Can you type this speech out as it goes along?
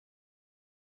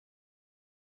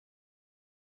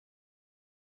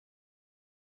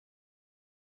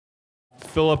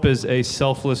Philip is a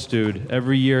selfless dude.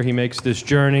 Every year he makes this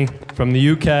journey from the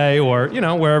UK or, you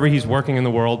know, wherever he's working in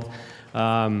the world.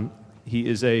 He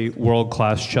is a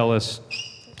world-class cellist,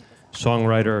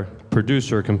 songwriter,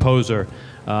 producer, composer.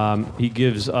 He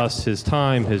gives us his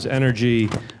time, his energy,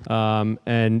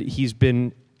 and he's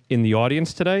been in the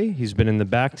audience today. He's been in the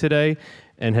back today.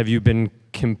 And have you been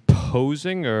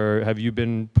composing, or have you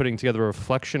been putting together a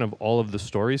reflection of all of the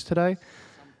stories today?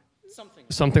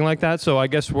 Something like that. So I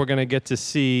guess we're going to get to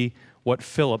see what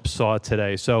Philip saw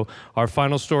today. So our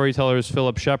final storyteller is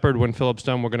Philip Sheppard. When Philip's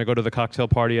done, we're going to go to the cocktail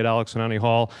party at Alex and Annie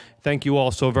Hall. Thank you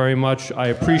all so very much. I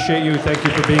appreciate you. Thank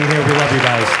you for being here. We love you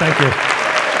guys. Thank you.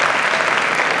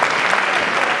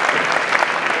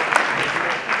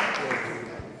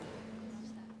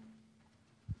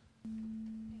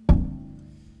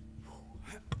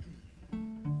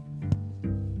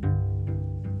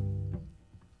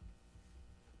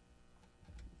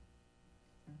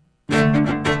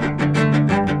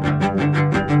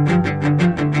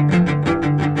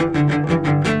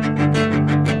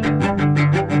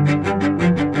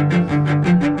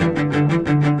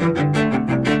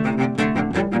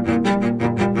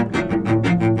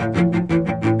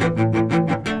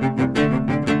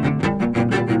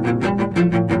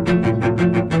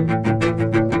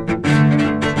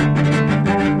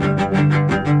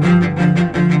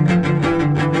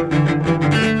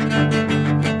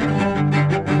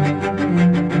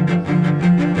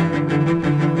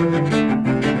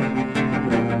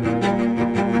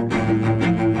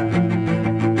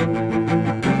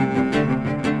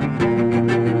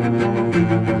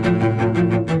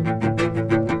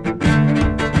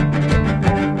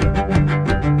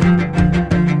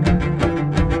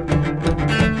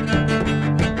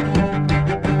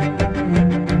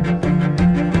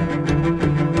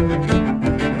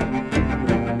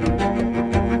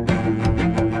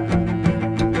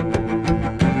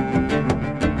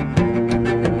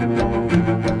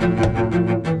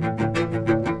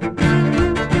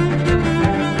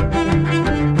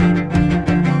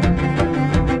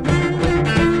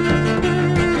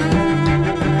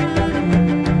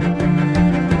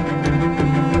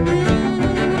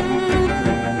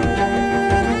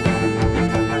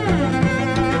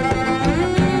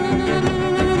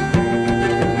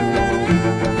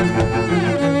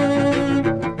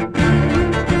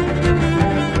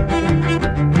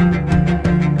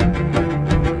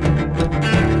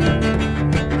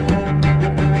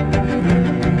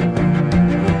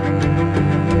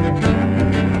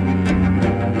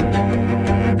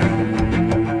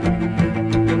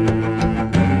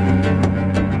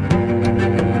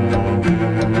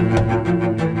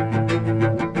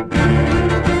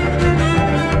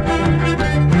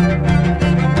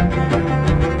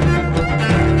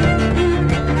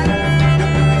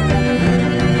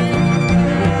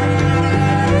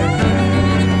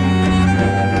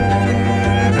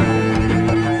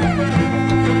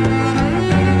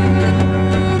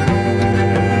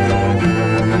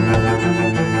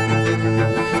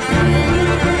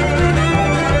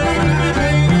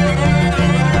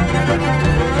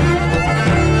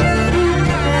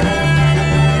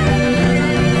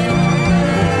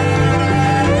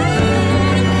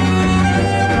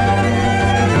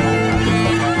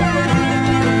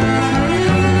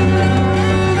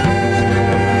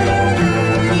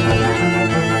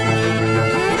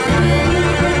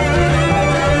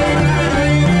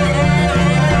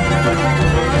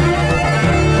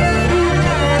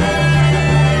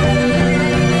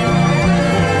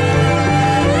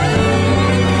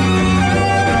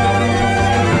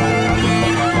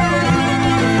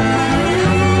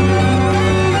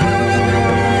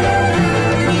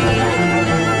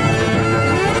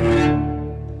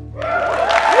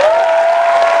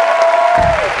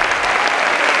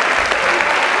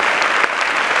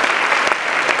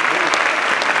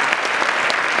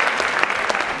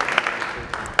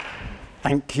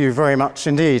 Thank you very much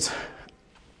indeed.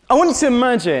 I want you to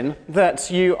imagine that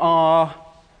you are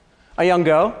a young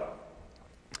girl.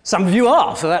 Some of you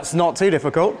are, so that's not too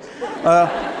difficult.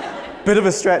 Bit of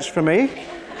a stretch for me,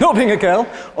 not being a girl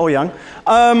or young.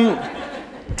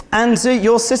 And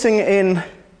you're sitting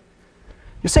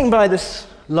by this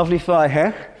lovely fire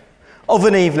here of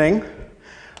an evening.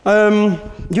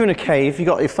 You're in a cave, you've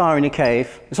got your fire in your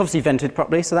cave. It's obviously vented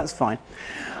properly, so that's fine.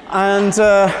 And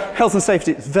health and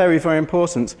safety is very, very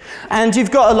important. And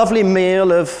you've got a lovely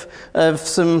meal of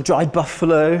some dried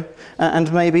buffalo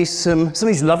and maybe some of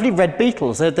these lovely red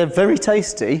beetles. They're very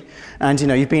tasty. And, you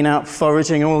know, you've been out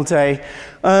foraging all day.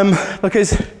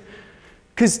 Because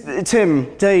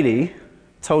Tim Daly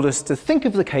told us to think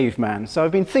of the caveman. So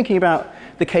I've been thinking about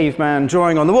the caveman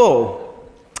drawing on the wall.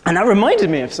 And that reminded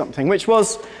me of something, which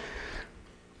was,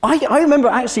 I remember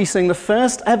actually seeing the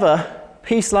first ever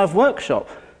PeaceLove workshop,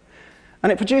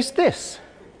 and it produced this.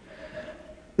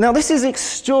 Now, this is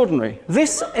extraordinary.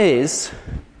 This is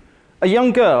a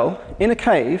young girl in a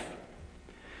cave,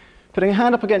 putting a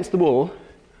hand up against the wall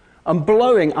and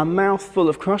blowing a mouthful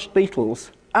of crushed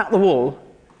beetles at the wall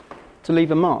to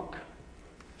leave a mark.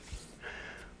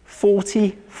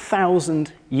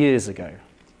 40,000 years ago.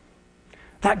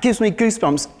 That gives me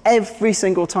goosebumps every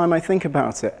single time I think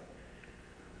about it.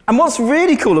 And what's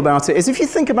really cool about it is, if you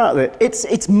think about it,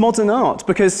 it's modern art,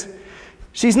 because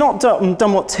she's not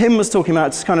done what Tim was talking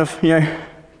about, just kind of,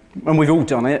 and we've all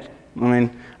done it. I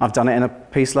mean, I've done it in a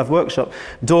PeaceLove workshop.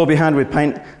 Daub your hand with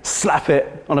paint, slap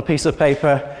it on a piece of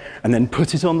paper, and then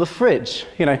put it on the fridge.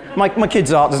 My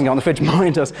kid's art doesn't go on the fridge,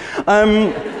 mine does.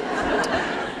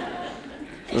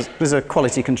 There's a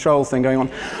quality control thing going on.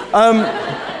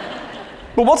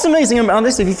 But what's amazing about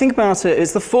this, if you think about it,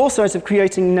 is the foresight of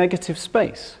creating negative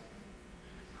space.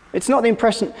 It's not the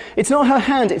impression, it's not her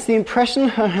hand, it's the impression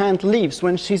her hand leaves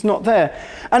when she's not there.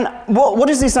 And what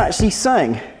is this actually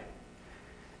saying?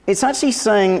 It's actually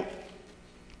saying,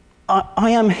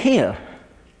 I am here.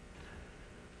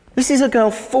 This is a girl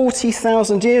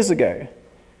 40,000 years ago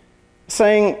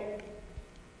saying,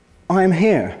 I am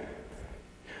here.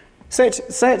 Say it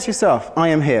to yourself, I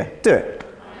am here. Do it.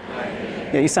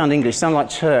 Yeah, you sound English, you sound like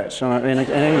church in England.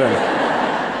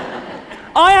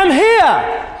 I am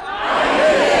here!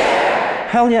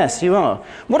 Hell yes, you are.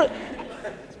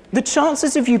 The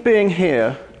chances of you being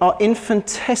here are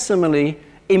infinitesimally,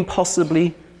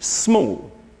 impossibly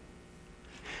small.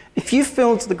 If you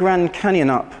filled the Grand Canyon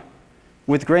up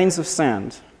with grains of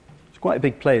sand, it's quite a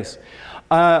big place,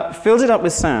 filled it up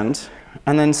with sand,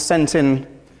 and then sent in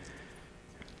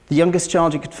the youngest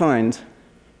child you could find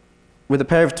with a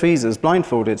pair of tweezers,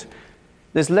 blindfolded,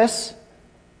 there's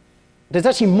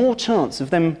actually more chance of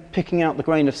them picking out the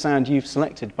grain of sand you've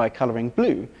selected by colouring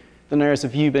blue than there is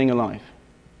of you being alive.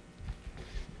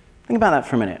 Think about that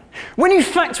for a minute. When you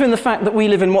factor in the fact that we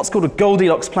live in what's called a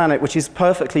Goldilocks planet, which is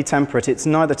perfectly temperate, it's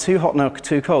neither too hot nor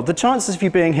too cold, the chances of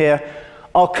you being here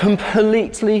are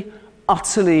completely,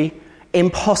 utterly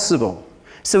impossible.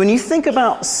 So when you think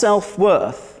about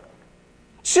self-worth,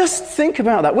 just think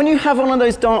about that. When you have one of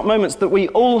those dark moments that we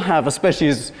all have, especially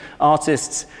as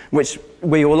artists, which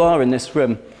we all are in this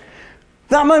room,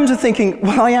 that moment of thinking,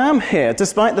 well, I am here,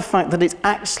 despite the fact that it's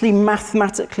actually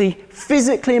mathematically,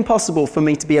 physically impossible for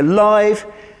me to be alive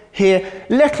here,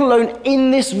 let alone in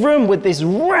this room with this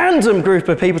random group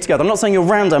of people together. I'm not saying you're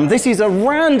random. This is a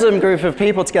random group of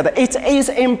people together. It is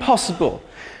impossible.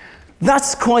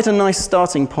 That's quite a nice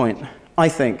starting point, I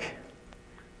think.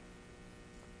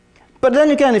 But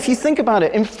then again, if you think about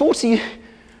it, in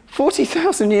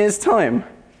 40,000 years' time,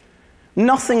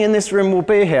 nothing in this room will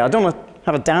be here. I don't want to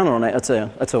have a downer on it at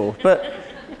all, but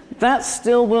that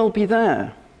still will be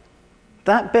there.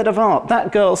 That bit of art,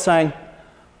 that girl saying,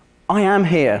 I am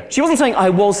here. She wasn't saying,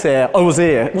 I was here, I was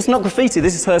here. It was not graffiti.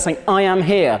 This is her saying, I am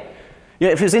here. Yeah,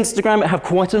 if it was Instagram, it'd have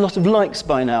quite a lot of likes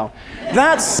by now.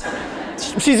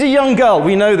 She's a young girl,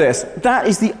 we know this. That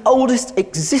is the oldest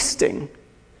existing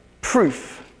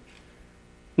proof,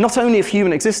 not only of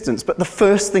human existence, but the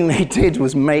first thing they did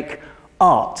was make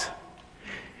art.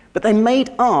 But they made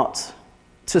art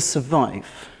to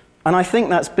survive. And I think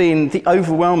that's been the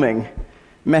overwhelming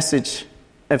message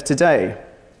of today.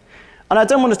 And I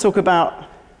don't want to talk about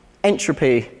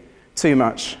entropy too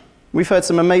much. We've heard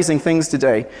some amazing things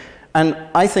today. And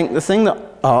I think the thing that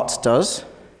art does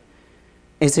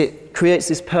is it creates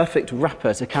this perfect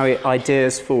wrapper to carry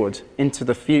ideas forward into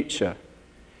the future.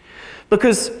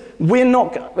 Because we're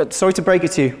not, sorry to break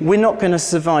it to you, we're not going to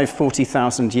survive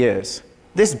 40,000 years.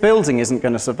 This building isn't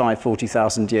going to survive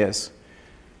 40,000 years.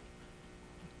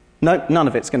 No, none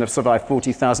of it's going to survive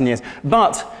 40,000 years.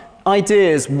 But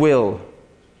ideas will.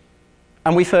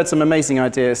 And we've heard some amazing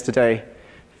ideas today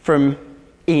from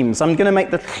Eames. I'm going to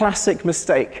make the classic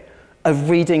mistake of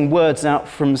reading words out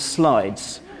from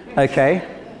slides, okay?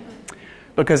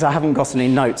 Because I haven't got any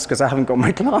notes, because I haven't got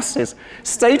my glasses.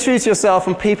 Stay true to yourself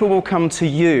and people will come to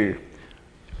you.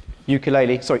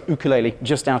 Ukulele,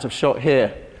 just out of shot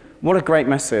here. What a great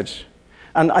message.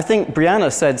 And I think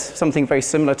Brianna said something very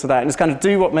similar to that, and it's kind of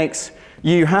do what makes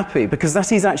you happy, because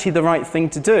that is actually the right thing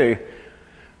to do.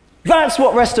 That's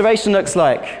what restoration looks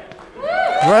like,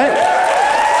 right?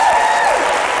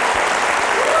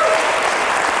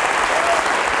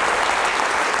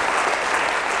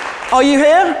 Are you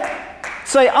here?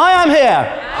 Say, I am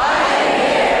here. I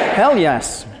am here. Hell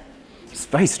yes. It's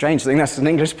very strange to think that's an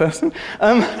English person.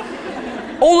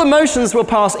 All emotions will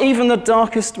pass, even the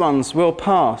darkest ones will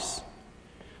pass.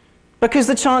 Because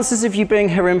the chances of you being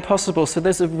here are impossible, so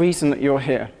there's a reason that you're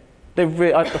here.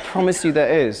 I promise you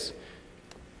there is.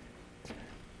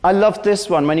 I love this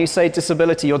one, when you say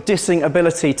disability, you're dissing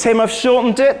ability. Tim, I've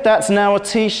shortened it. That's now a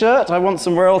T-shirt. I want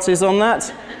some royalties on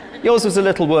that. Yours was a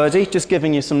little wordy, just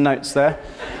giving you some notes there.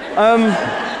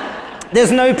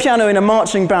 There's no piano in a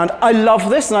marching band. I love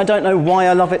this, and I don't know why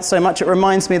I love it so much. It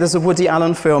reminds me, there's a Woody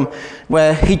Allen film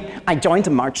where I joined a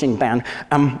marching band,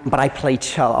 but I play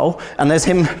cello, and there's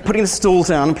him putting the stool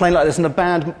down and playing like this, and the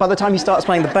band, by the time he starts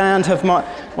playing, the band have marched...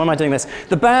 Why am I doing this?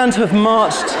 The band have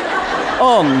marched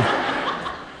on.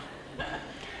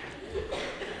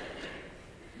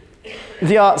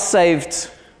 The art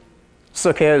saved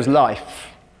Sukio's life.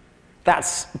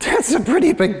 That's a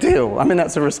pretty big deal. I mean,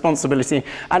 that's a responsibility.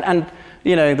 And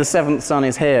you know, the seventh son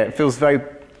is here. It feels very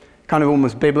kind of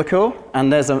almost biblical.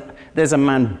 And there's a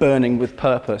man burning with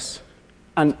purpose.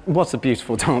 And what a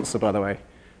beautiful dancer, by the way.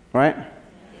 Right?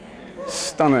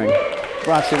 Stunning.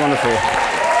 Well, absolutely wonderful.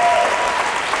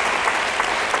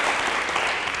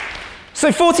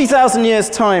 So 40,000 years'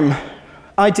 time,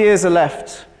 ideas are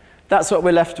left. That's what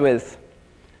we're left with.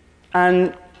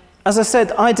 And as I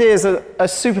said, ideas are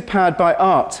superpowered by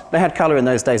art. They had colour in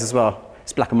those days as well.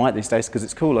 It's black and white these days because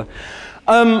it's cooler.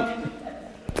 But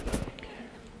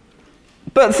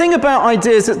the thing about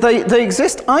ideas is that they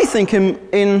exist, I think,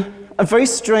 in a very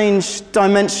strange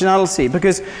dimensionality,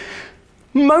 because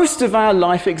most of our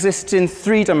life exists in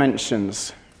 3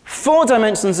 dimensions. 4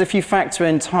 dimensions if you factor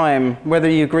in time, whether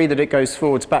you agree that it goes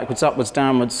forwards, backwards, upwards,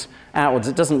 downwards, outwards,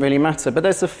 it doesn't really matter. But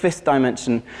there's a 5th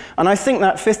dimension. And I think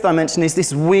that 5th dimension is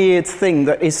this weird thing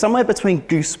that is somewhere between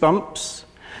goosebumps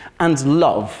and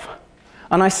love.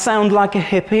 And I sound like a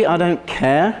hippie, I don't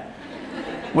care.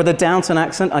 With a Downton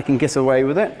accent, I can get away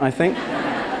with it, I think.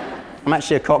 I'm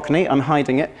actually a Cockney, I'm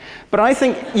hiding it. But I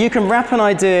think you can wrap an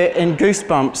idea in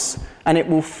goosebumps and it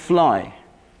will fly.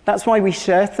 That's why we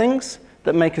share things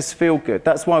that make us feel good.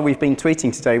 That's why we've been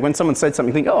tweeting today. When someone said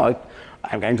something, you think, oh,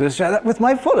 I'm going to share that with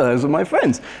my followers and my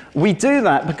friends. We do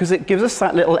that because it gives us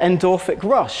that little endorphic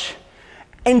rush.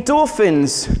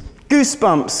 Endorphins,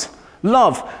 goosebumps,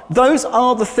 love, those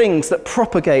are the things that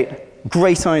propagate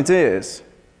great ideas.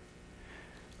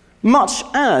 Much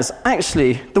as,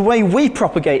 actually, the way we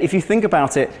propagate, if you think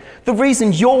about it, the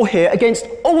reason you're here against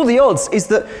all the odds is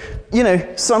that, you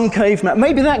know, some caveman,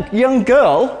 maybe that young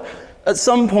girl at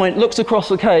some point looked across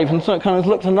the cave and kind of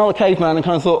looked at another caveman and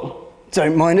kind of thought,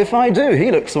 don't mind if I do, he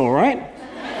looks all right.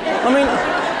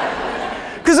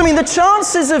 Because the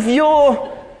chances of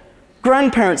your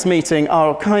grandparents meeting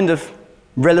are kind of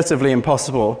relatively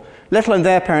impossible, let alone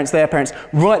their parents,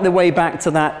 right the way back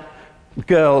to that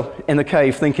girl in the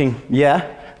cave thinking,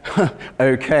 yeah,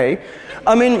 okay.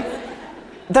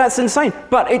 That's insane.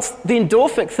 But it's the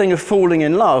endorphic thing of falling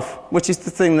in love, which is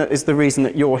the thing that is the reason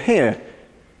that you're here.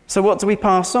 So what do we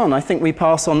pass on? I think we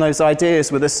pass on those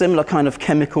ideas with a similar kind of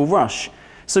chemical rush.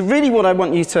 So really what I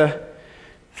want you to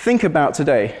think about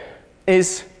today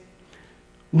is,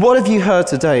 what have you heard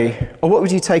today, or what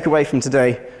would you take away from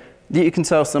today that you can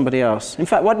tell somebody else? In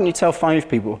fact, why don't you tell 5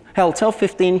 people? Hell, tell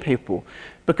 15 people.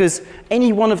 Because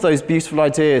any one of those beautiful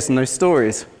ideas and those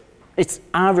stories, it's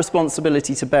our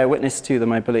responsibility to bear witness to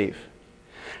them, I believe.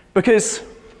 Because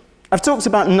I've talked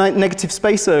about negative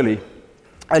space earlier.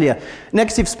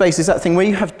 Negative space is that thing where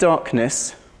you have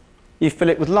darkness, you fill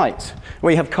it with light.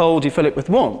 Where you have cold, you fill it with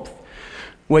warmth.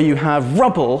 Where you have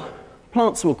rubble,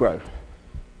 plants will grow.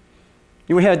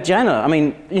 We heard Jana,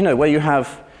 where you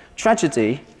have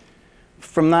tragedy,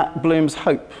 from that blooms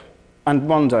hope and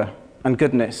wonder and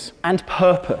goodness and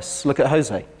purpose. Look at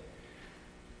Jose.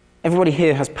 Everybody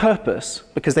here has purpose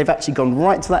because they've actually gone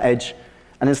right to that edge,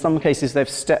 and in some cases they've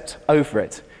stepped over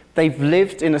it. They've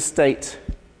lived in a state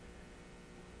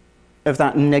of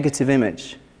that negative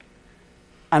image.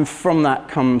 And from that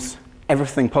comes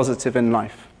everything positive in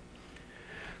life.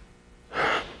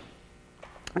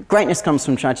 Greatness comes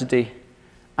from tragedy.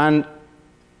 And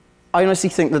I honestly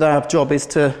think that our job is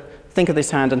to think of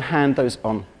this hand and hand those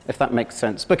on, if that makes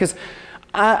sense. Because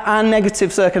our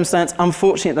negative circumstance,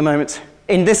 unfortunately at the moment,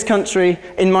 in this country,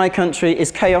 in my country,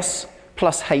 is chaos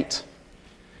plus hate.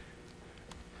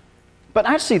 But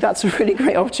actually, that's a really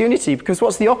great opportunity, because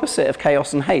what's the opposite of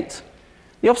chaos and hate?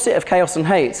 The opposite of chaos and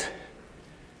hate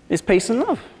is peace and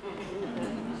love.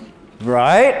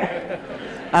 Right?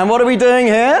 And what are we doing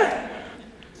here?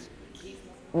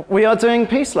 We are doing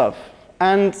PeaceLove.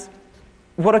 And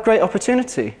what a great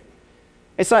opportunity.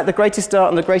 It's like the greatest art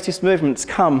and the greatest movements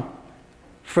come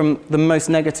from the most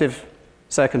negative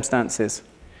circumstances.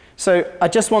 So I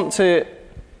just want to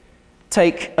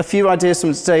take a few ideas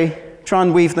from today try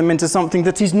and weave them into something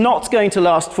that is not going to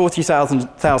last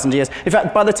 40,000 years. In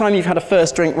fact, by the time you've had a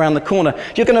first drink round the corner,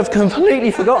 you're going to have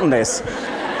completely forgotten this.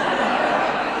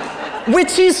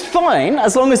 Which is fine,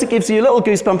 as long as it gives you a little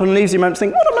goosebump and leaves you a moment to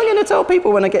think, what am I going to tell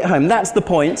people when I get home? That's the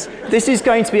point. This is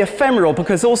going to be ephemeral,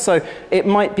 because also it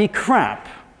might be crap.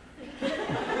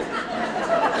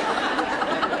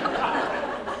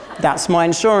 That's my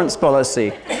insurance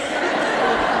policy.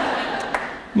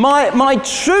 My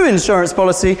true insurance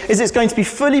policy is it's going to be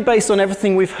fully based on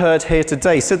everything we've heard here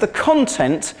today. So the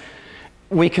content,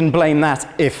 we can blame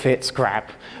that if it's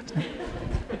crap.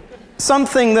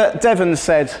 Something that Devon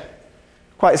said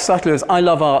quite subtly was, I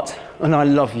love art and I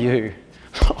love you.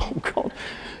 Oh, God.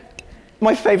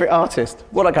 My favourite artist.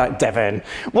 What a guy. Devon.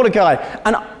 What a guy.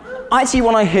 And actually,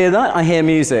 when I hear that, I hear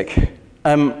music.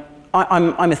 I'm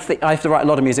a thief. I have to write a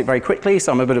lot of music very quickly,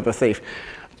 so I'm a bit of a thief.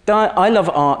 I love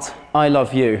art, I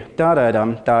love you.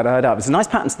 Da-da-dum, da-da-da. There's a nice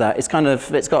pattern to that. It's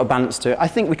got a balance to it. I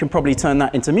think we can probably turn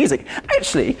that into music.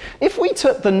 Actually, if we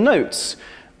took the notes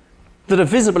that are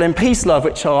visible in PeaceLove,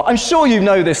 which are, I'm sure you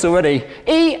know this already,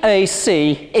 E, A,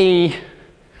 C, E,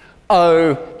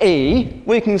 O, E,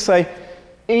 we can say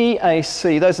E, A,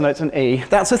 C, those are notes and E.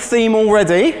 That's a theme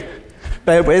already.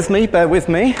 Bear with me, bear with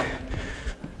me.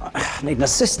 I need an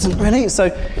assistant, really. So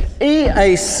E,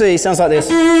 A, C sounds like this.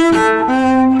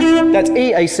 That's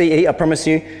E, A, C, E, I promise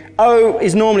you. O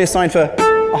is normally a sign for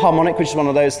a harmonic, which is one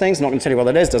of those things. I'm not going to tell you what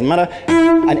that is, doesn't matter.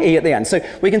 And E at the end. So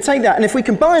we can take that, and if we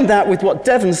combine that with what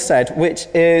Devon said, which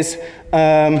is...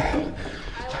 I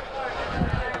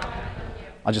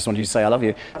just wanted you to say I love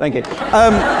you. Thank you.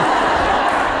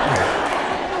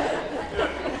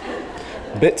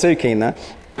 A bit too keen there.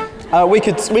 We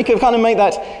could kind of make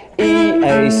that E,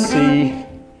 A, C.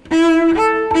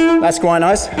 That's quite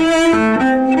nice.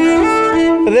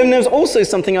 But then there's also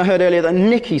something I heard earlier that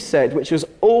Nikki said, which was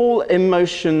all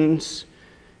emotions,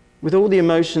 with all the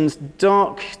emotions,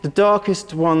 the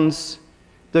darkest ones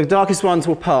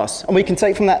will pass. And we can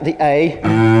take from that the A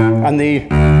and the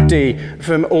D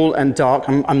from all and dark.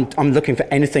 I'm looking for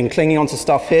anything, clinging onto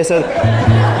stuff here. So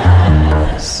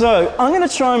I'm going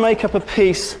to try and make up a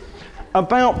piece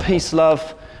about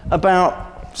PeaceLove,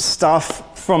 about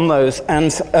stuff from those, and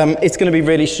it's going to be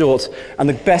really short, and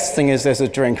the best thing is there's a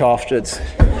drink afterwards.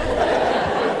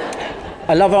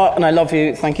 I love art and I love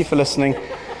you. Thank you for listening.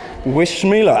 Wish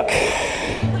me luck.